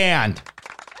a band.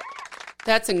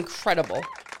 That's incredible.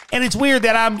 And it's weird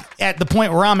that I'm at the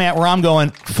point where I'm at, where I'm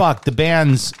going, fuck, the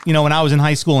bands, when I was in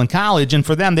high school and college, and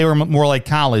for them, they were more like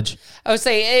college. I would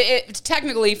say,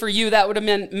 technically for you, that would have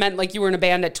meant like you were in a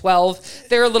band at 12.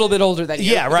 They're a little bit older than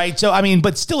you. Yeah, right. So,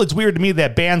 but still, it's weird to me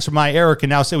that bands from my era can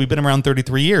now say we've been around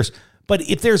 33 years. But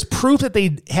if there's proof that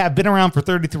they have been around for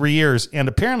 33 years, and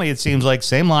apparently it seems like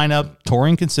same lineup,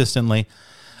 touring consistently,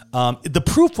 the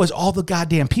proof was all the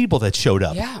goddamn people that showed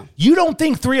up. Yeah. You don't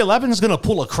think 311 is going to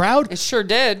pull a crowd? It sure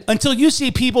did. Until you see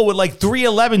people with like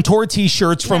 311 tour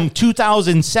t-shirts from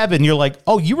 2007. You're like,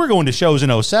 oh, you were going to shows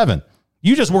in 07.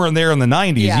 You just weren't there in the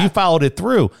 90s. Yeah. You followed it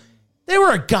through. They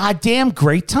were a goddamn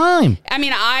great time.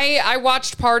 I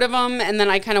watched part of them, and then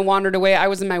I kind of wandered away. I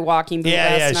was in my walking boot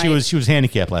last night. She was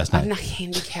handicapped last night. I'm not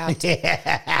handicapped.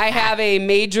 I have a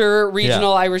major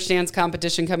regional Irish dance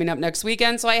competition coming up next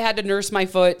weekend, so I had to nurse my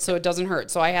foot so it doesn't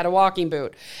hurt. So I had a walking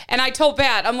boot. And I told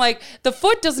Pat, I'm like, the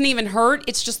foot doesn't even hurt.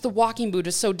 It's just the walking boot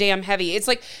is so damn heavy. It's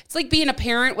like being a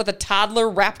parent with a toddler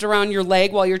wrapped around your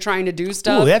leg while you're trying to do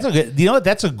stuff. Ooh,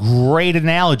 that's a great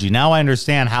analogy. Now I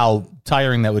understand how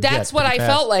tiring that would get. That's what I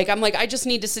felt like. I'm like, I just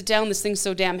need to sit down. This thing's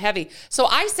so damn heavy. So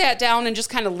I sat down and just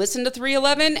kind of listened to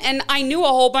 311, and I knew a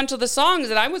whole bunch of the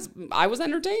songs, and I was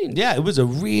entertained. Yeah, it was a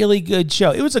really good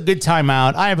show. It was a good time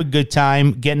out. I have a good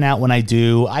time getting out when I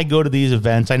do. I go to these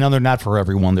events. I know they're not for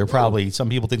everyone. They're probably, some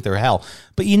people think they're hell,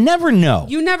 but you never know.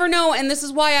 You never know, and this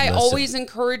is why I always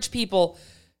encourage people,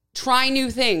 try new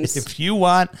things. If you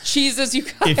want, Jesus, you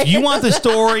guys. If you want the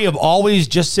story of always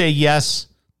just say yes,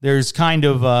 there's kind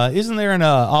of, isn't there an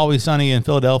Always Sunny in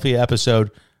Philadelphia episode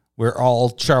where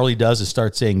all Charlie does is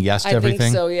start saying yes to everything? I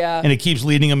think so, yeah. And it keeps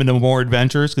leading him into more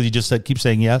adventures because he just keeps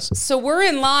saying yes. So we're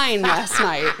in line last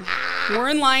night. We're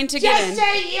in line to get in. Just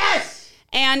say yes!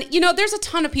 And, there's a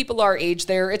ton of people our age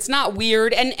there. It's not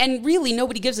weird. And really,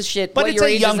 nobody gives a shit but what it's your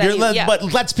a age younger, is.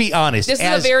 But let's be honest. This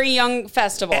is a very young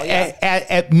festival,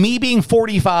 At me being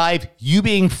 45, you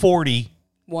being 40.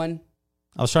 One.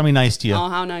 I was trying to be nice to you. Oh,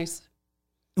 how nice.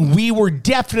 We were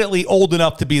definitely old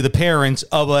enough to be the parents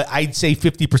of, I'd say,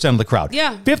 50% of the crowd.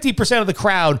 Yeah. 50% of the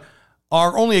crowd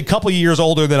are only a couple years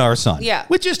older than our son. Yeah.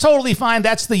 Which is totally fine.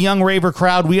 That's the young raver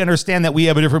crowd. We understand that we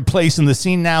have a different place in the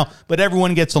scene now, but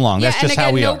everyone gets along. That's just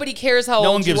how we are. Nobody cares how no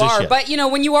old one gives you a are. shit. But,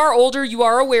 when you are older, you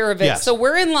are aware of it. Yes. So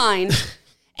we're in line.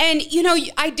 And,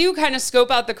 I do kind of scope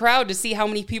out the crowd to see how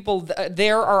many people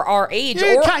there are our age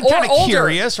or kind of older.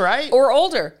 Curious, right? Or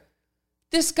older.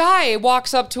 This guy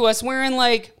walks up to us wearing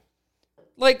like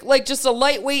just a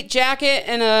lightweight jacket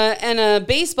and a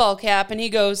baseball cap, and he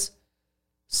goes,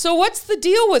 so what's the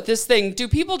deal with this thing? Do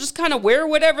people just kind of wear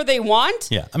whatever they want?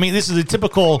 Yeah. This is a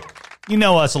typical,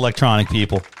 us electronic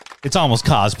people. It's almost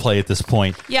cosplay at this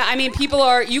point. Yeah,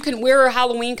 you can wear a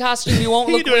Halloween costume, you won't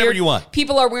look you do weird. Whatever you want.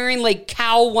 People are wearing like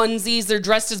cow onesies, they're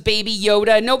dressed as Baby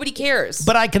Yoda, nobody cares.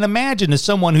 But I can imagine as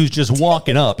someone who's just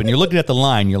walking up and you're looking at the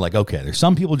line, you're like, okay, there's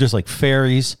some people just like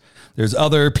fairies. There's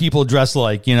other people dressed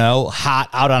like, hot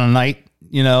out on a night,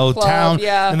 club, town.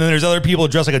 Yeah. And then there's other people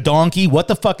dressed like a donkey. What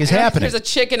the fuck is happening? There's a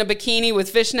chick in a bikini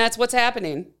with fishnets. What's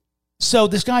happening? So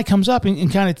this guy comes up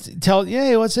and kind of tell,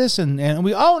 hey, what's this? And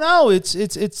we, oh no, it's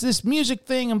this music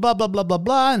thing and blah, blah, blah, blah,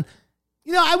 blah. And,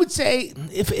 I would say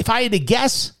if I had to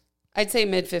guess, I'd say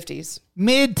mid-50s.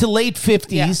 Mid to late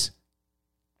 50s.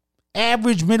 Yeah.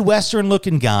 Average Midwestern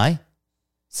looking guy.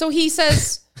 So he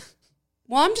says,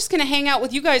 well, I'm just going to hang out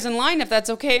with you guys in line if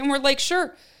that's okay. And we're like,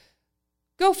 sure.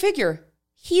 Go figure.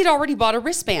 He'd already bought a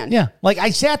wristband. Yeah. Like I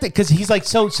sat there because he's like,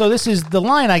 so this is the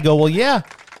line. I go, well, yeah.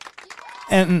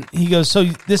 And he goes, so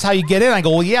this is how you get in? I go,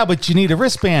 well, yeah, but you need a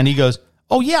wristband. He goes,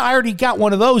 oh, yeah, I already got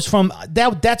one of those from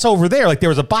that's over there. Like there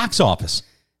was a box office.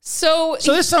 So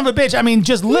this son of a bitch,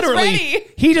 just literally,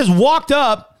 he just walked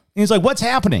up and he's like, what's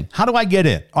happening? How do I get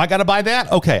in? Oh, I got to buy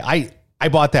that? Okay. I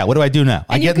bought that. What do I do now?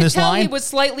 I get in this line? He was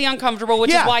slightly uncomfortable,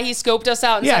 which is why he scoped us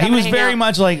out. And yeah, said, he was very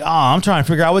much like, oh, I'm trying to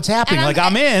figure out what's happening. Like,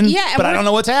 I'm in, but I don't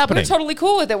know what's happening. We're totally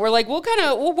cool with it. We're like,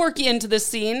 we'll work you into this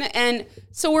scene. And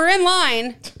so we're in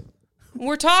line.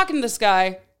 We're talking to this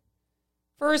guy.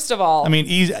 First of all. I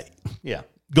mean,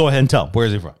 go ahead and tell him. Where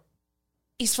is he from?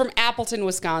 He's from Appleton,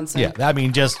 Wisconsin. Yeah, I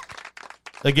mean, just,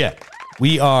 again,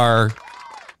 we are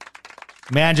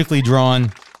magically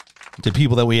drawn to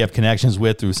people that we have connections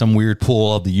with through some weird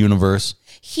pull of the universe.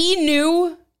 He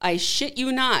knew, I shit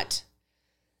you not,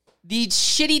 the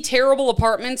shitty, terrible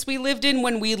apartments we lived in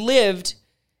when we lived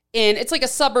in, it's like a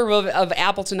suburb of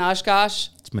Appleton, Oshkosh.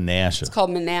 It's Menasha. It's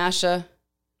called Menasha.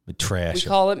 Matrasha. We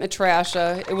call it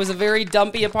Matrasha. It was a very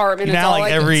dumpy apartment.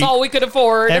 It's all we could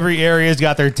afford. Every area's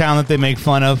got their town that they make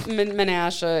fun of.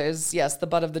 Menasha is, yes, the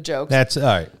butt of the joke. That's all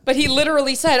right. But he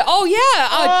literally said,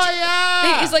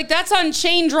 he's like, that's on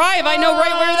Chain Drive. I know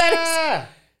right where that is.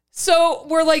 So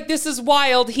we're like, this is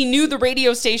wild. He knew the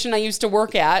radio station I used to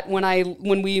work at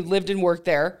when we lived and worked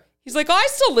there. He's like, I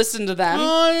still listen to them.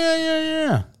 Oh,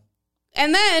 yeah.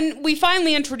 And then we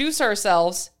finally introduce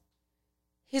ourselves.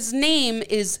 His name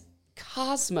is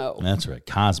Cosmo. That's right,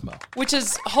 Cosmo. Which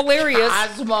is hilarious.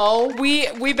 Cosmo.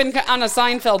 We've been on a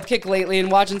Seinfeld kick lately and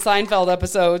watching Seinfeld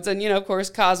episodes. And, of course,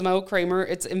 Cosmo Kramer,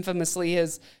 it's infamously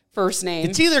his first name.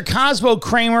 It's either Cosmo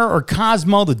Kramer or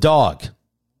Cosmo the dog.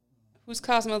 Who's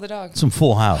Cosmo the dog? Some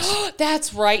Full House.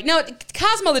 That's right. No,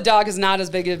 Cosmo the dog is not as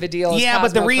big of a deal as Cosmo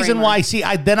but the reason Kramer. why,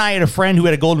 then I had a friend who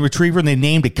had a golden retriever and they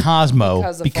named it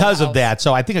Cosmo because of that.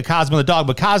 So I think of Cosmo the dog,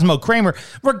 but Cosmo Kramer,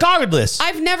 regardless.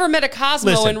 I've never met a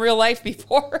Cosmo in real life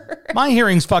before. My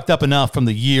hearing's fucked up enough from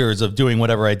the years of doing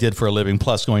whatever I did for a living,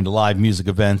 plus going to live music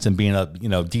events and being a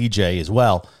DJ as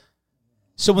well.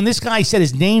 So when this guy said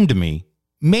his name to me,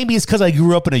 maybe it's because I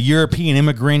grew up in a European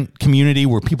immigrant community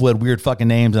where people had weird fucking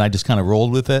names and I just kind of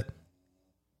rolled with it.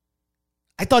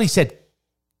 I thought he said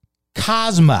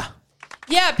Cosma.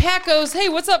 Yeah, Pat goes, hey,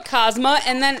 what's up, Cosma?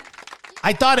 And then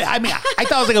I thought it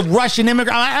was like a Russian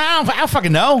immigrant. I don't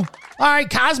fucking know. All right,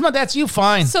 Cosma, that's you,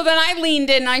 fine. So then I leaned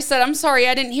in and I said, I'm sorry,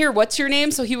 I didn't hear. What's your name?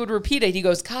 So he would repeat it. He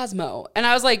goes, Cosmo. And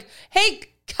I was like, hey,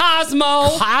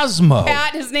 Cosmo.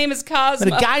 Pat, his name is Cosmo.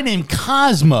 But a guy named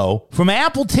Cosmo from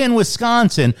Appleton,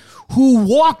 Wisconsin, who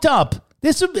walked up.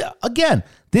 This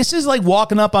is like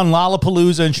walking up on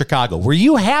Lollapalooza in Chicago, where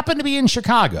you happen to be in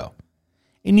Chicago,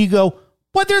 and you go,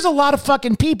 but there's a lot of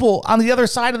fucking people on the other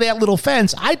side of that little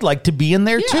fence. I'd like to be in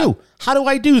there too. How do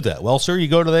I do that? Well, sir, you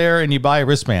go to there and you buy a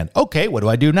wristband. Okay, what do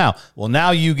I do now? Well,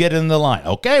 now you get in the line.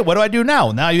 Okay, what do I do now?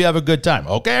 Well, now you have a good time.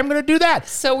 Okay, I'm going to do that.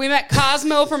 So we met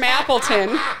Cosmo from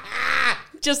Appleton.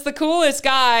 Just the coolest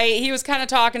guy. He was kind of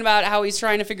talking about how he's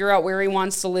trying to figure out where he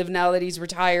wants to live now that he's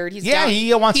retired.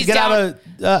 He wants to get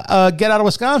out of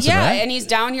Wisconsin. Yeah, right? And he's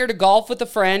down here to golf with a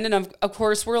friend. And of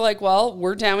course, we're like, well,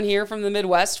 we're down here from the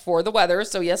Midwest for the weather,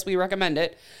 so yes, we recommend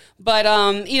it. But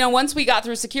once we got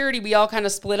through security, we all kind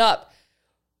of split up.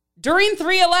 During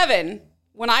 311,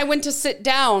 when I went to sit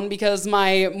down because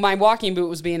my walking boot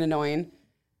was being annoying,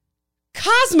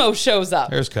 Cosmo shows up.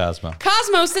 There's Cosmo.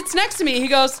 Cosmo sits next to me. He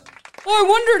goes, I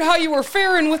wondered how you were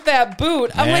faring with that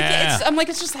boot. I'm like,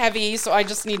 it's just heavy, so I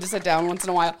just need to sit down once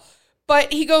in a while.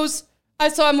 But he goes,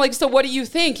 I'm like, so what do you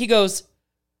think? He goes,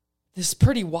 this is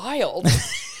pretty wild.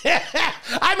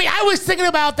 I was thinking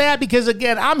about that because,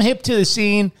 again, I'm hip to the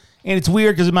scene, and it's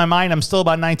weird because in my mind, I'm still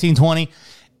about 19, 20.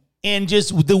 And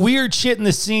just the weird shit in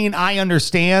the scene, I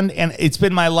understand. And it's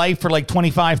been my life for like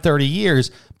 25, 30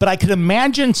 years. But I could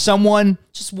imagine someone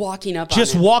just walking up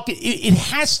It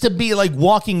has to be like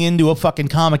walking into a fucking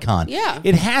Comic-Con. Yeah.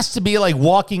 It has to be like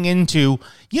walking into,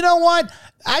 you know what?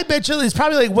 I bet you it's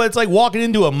probably like what it's like walking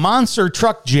into a monster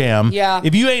truck jam. Yeah.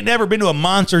 If you ain't never been to a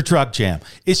monster truck jam,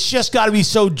 it's just got to be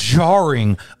so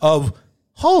jarring of,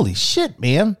 holy shit,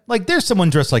 man. Like there's someone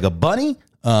dressed like a bunny.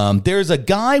 There's a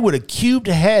guy with a cubed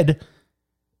head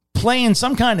playing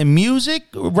some kind of music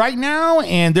right now,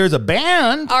 and there's a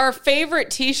band. Our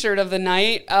favorite t-shirt of the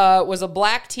night was a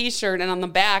black t-shirt, and on the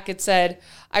back it said,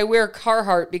 I wear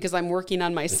Carhartt because I'm working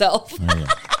on myself. Oh, yeah.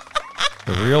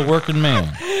 The real working man.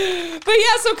 But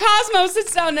yeah, so Cosmo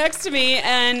sits down next to me,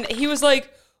 and he was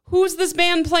like, who's this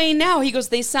band playing now? He goes,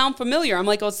 they sound familiar. I'm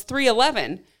like, oh, it's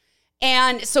 311.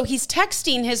 And so he's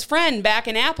texting his friend back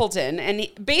in Appleton, and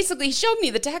he showed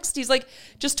me the text. He's like,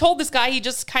 just told this guy he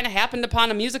just kind of happened upon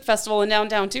a music festival in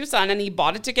downtown Tucson, and he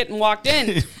bought a ticket and walked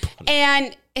in.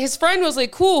 And his friend was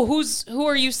like, cool, who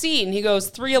are you seeing? He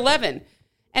goes, 311.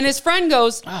 And his friend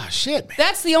goes, "Ah, shit, man.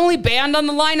 That's the only band on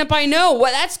the lineup I know.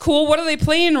 Well, that's cool. What are they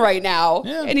playing right now?"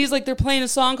 Yeah. And he's like, "They're playing a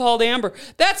song called Amber."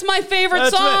 That's my favorite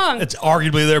That's song. It's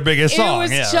arguably their biggest song. It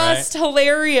was just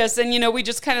hilarious. And, we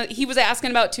just he was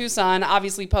asking about Tucson,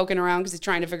 obviously poking around because he's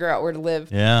trying to figure out where to live.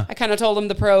 Yeah. I kind of told him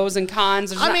the pros and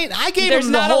cons. I gave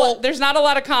him the whole... There's not a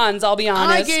lot of cons, I'll be honest.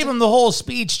 I gave him the whole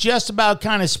speech just about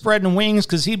kind of spreading wings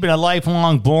because he'd been a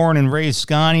lifelong born and raised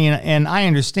Scotty. And I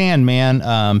understand,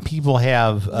 man, people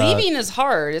have... Leaving is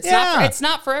hard. It's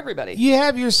not for everybody. You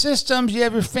have your systems, you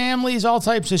have your families, all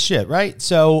types of shit, right?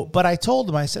 So, but I told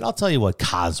him, I said, I'll tell you what,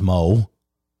 Cosmo.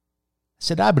 I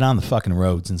said, I've been on the fucking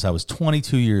road since I was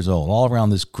 22 years old, all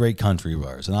around this great country of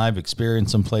ours. And I've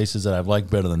experienced some places that I've liked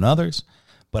better than others.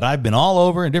 But I've been all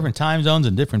over in different time zones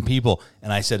and different people.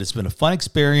 And I said, it's been a fun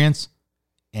experience.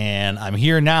 And I'm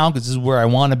here now because this is where I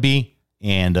want to be.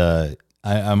 And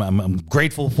I'm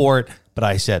grateful for it. But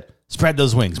I said, spread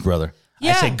those wings, brother.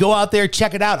 Yeah. I said, go out there,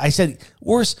 check it out. I said,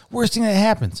 worst thing that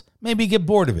happens, maybe you get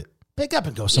bored of it. Pick up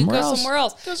and go somewhere else.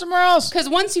 Go somewhere else. Because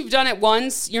once you've done it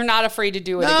once, you're not afraid to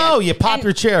do it again. No, you pop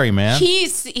your cherry, man. He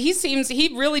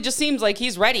really just seems like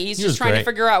he's ready. He's just trying to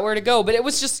figure out where to go. But it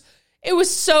was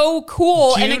so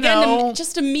cool. And again,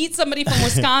 just to meet somebody from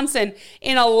Wisconsin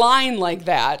in a line like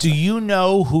that. Do you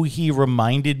know who he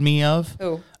reminded me of?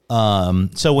 Who?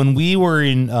 So when we were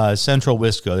in Central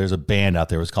Wisco, there's a band out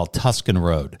there. It was called Tuscan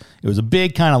Road. It was a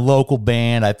big kind of local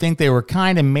band. I think they were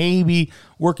kind of maybe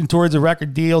working towards a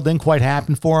record deal. Didn't quite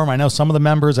happen for them. I know some of the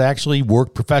members actually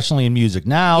work professionally in music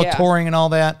now, touring and all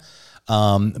that.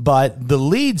 But the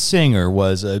lead singer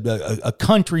was a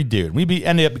country dude. We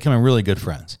ended up becoming really good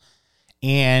friends.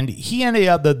 And he ended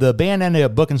up, the band ended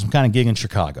up booking some kind of gig in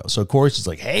Chicago. So, of course, he's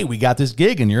like, hey, we got this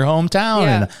gig in your hometown.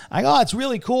 Yeah. And I go, oh, it's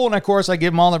really cool. And, of course, I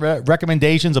give him all the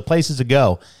recommendations of places to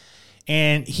go.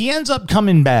 And he ends up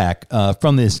coming back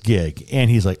from this gig. And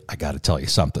he's like, I got to tell you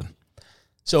something.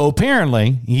 So,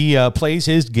 apparently, he plays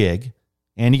his gig.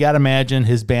 And you got to imagine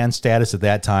his band status at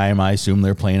that time. I assume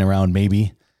they're playing around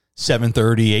maybe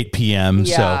 7:30, 8 p.m.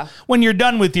 Yeah. So when you're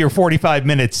done with your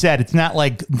 45-minute set, it's not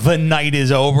like the night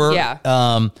is over.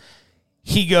 Yeah.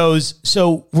 He goes,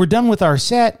 so we're done with our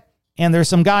set, and there's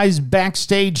some guys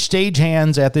backstage,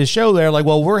 stagehands at this show. They're like,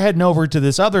 well, we're heading over to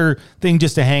this other thing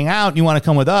just to hang out. You want to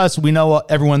come with us? We know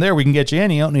everyone there. We can get you in.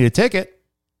 You don't need a ticket.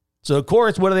 So, of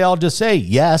course, what do they all just say?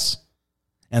 Yes.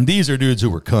 And these are dudes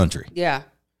who were country. Yeah.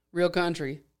 Real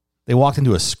country. They walked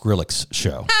into a Skrillex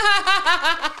show.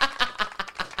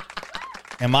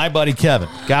 And my buddy Kevin,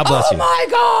 God bless you. Oh, my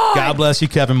God. God bless you,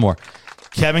 Kevin Moore.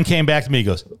 Kevin came back to me. He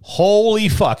goes, holy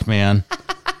fuck, man.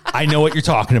 I know what you're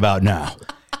talking about now.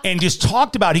 And just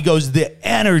talked about, he goes, the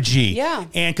energy. Yeah.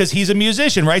 And because he's a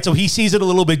musician, right? So he sees it a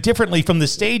little bit differently from the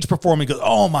stage performing. He goes,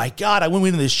 oh, my God. I went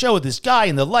into this show with this guy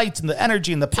and the lights and the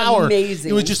energy and the power.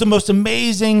 Amazing. It was just the most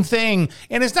amazing thing.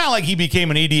 And it's not like he became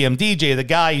an EDM DJ. The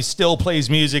guy still plays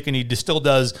music and he still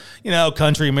does,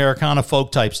 country, Americana,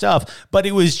 folk type stuff. But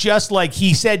it was just like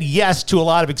he said yes to a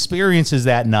lot of experiences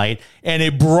that night. And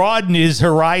it broadened his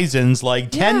horizons like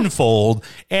tenfold.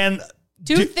 And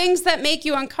do things that make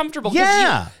you uncomfortable.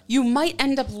 Yeah. You might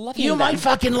end up loving You them. might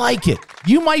fucking like it.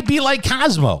 You might be like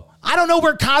Cosmo. I don't know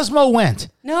where Cosmo went.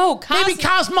 No, Maybe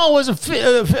Cosmo was a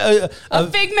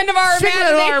figment of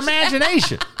our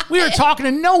imagination. We were talking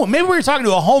to no one. Maybe we were talking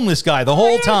to a homeless guy the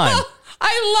whole time.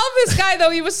 I love this guy, though.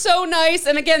 He was so nice.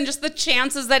 And again, just the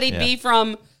chances that he'd be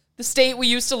from the state we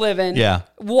used to live in. Yeah.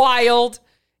 Wild.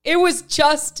 It was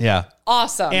just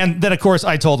awesome. And then, of course,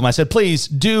 I told him, I said, please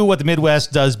do what the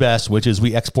Midwest does best, which is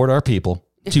we export our people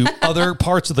to other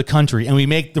parts of the country, and we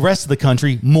make the rest of the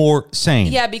country more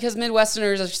sane. Yeah, because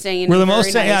Midwesterners are saying we're the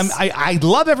most sane. Nice. I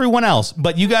love everyone else,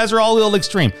 but you guys are all a little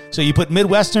extreme. So you put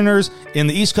Midwesterners in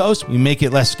the East Coast, we make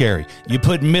it less scary. You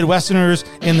put Midwesterners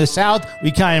in the South,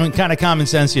 we kind of common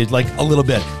sense you like a little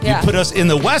bit. Yeah. You put us in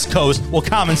the West Coast, we'll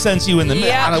common sense you in the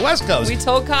on the West Coast. We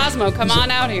told Cosmo, come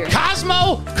on out here.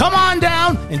 Cosmo, come on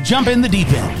down and jump in the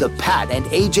deep end. The Pat and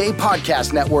AJ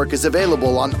Podcast Network is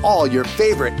available on all your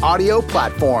favorite audio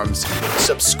platforms.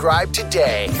 Subscribe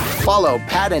today. Follow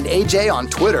Pat and AJ on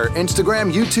Twitter, Instagram,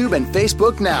 YouTube, and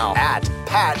Facebook now at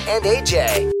Pat and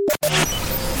AJ.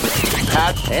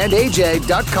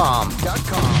 PatandAJ.com.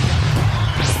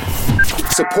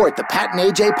 Support the Pat and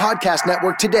AJ Podcast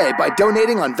Network today by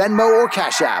donating on Venmo or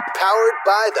Cash App. Powered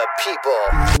by the people.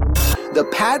 The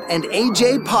Pat and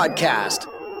AJ Podcast.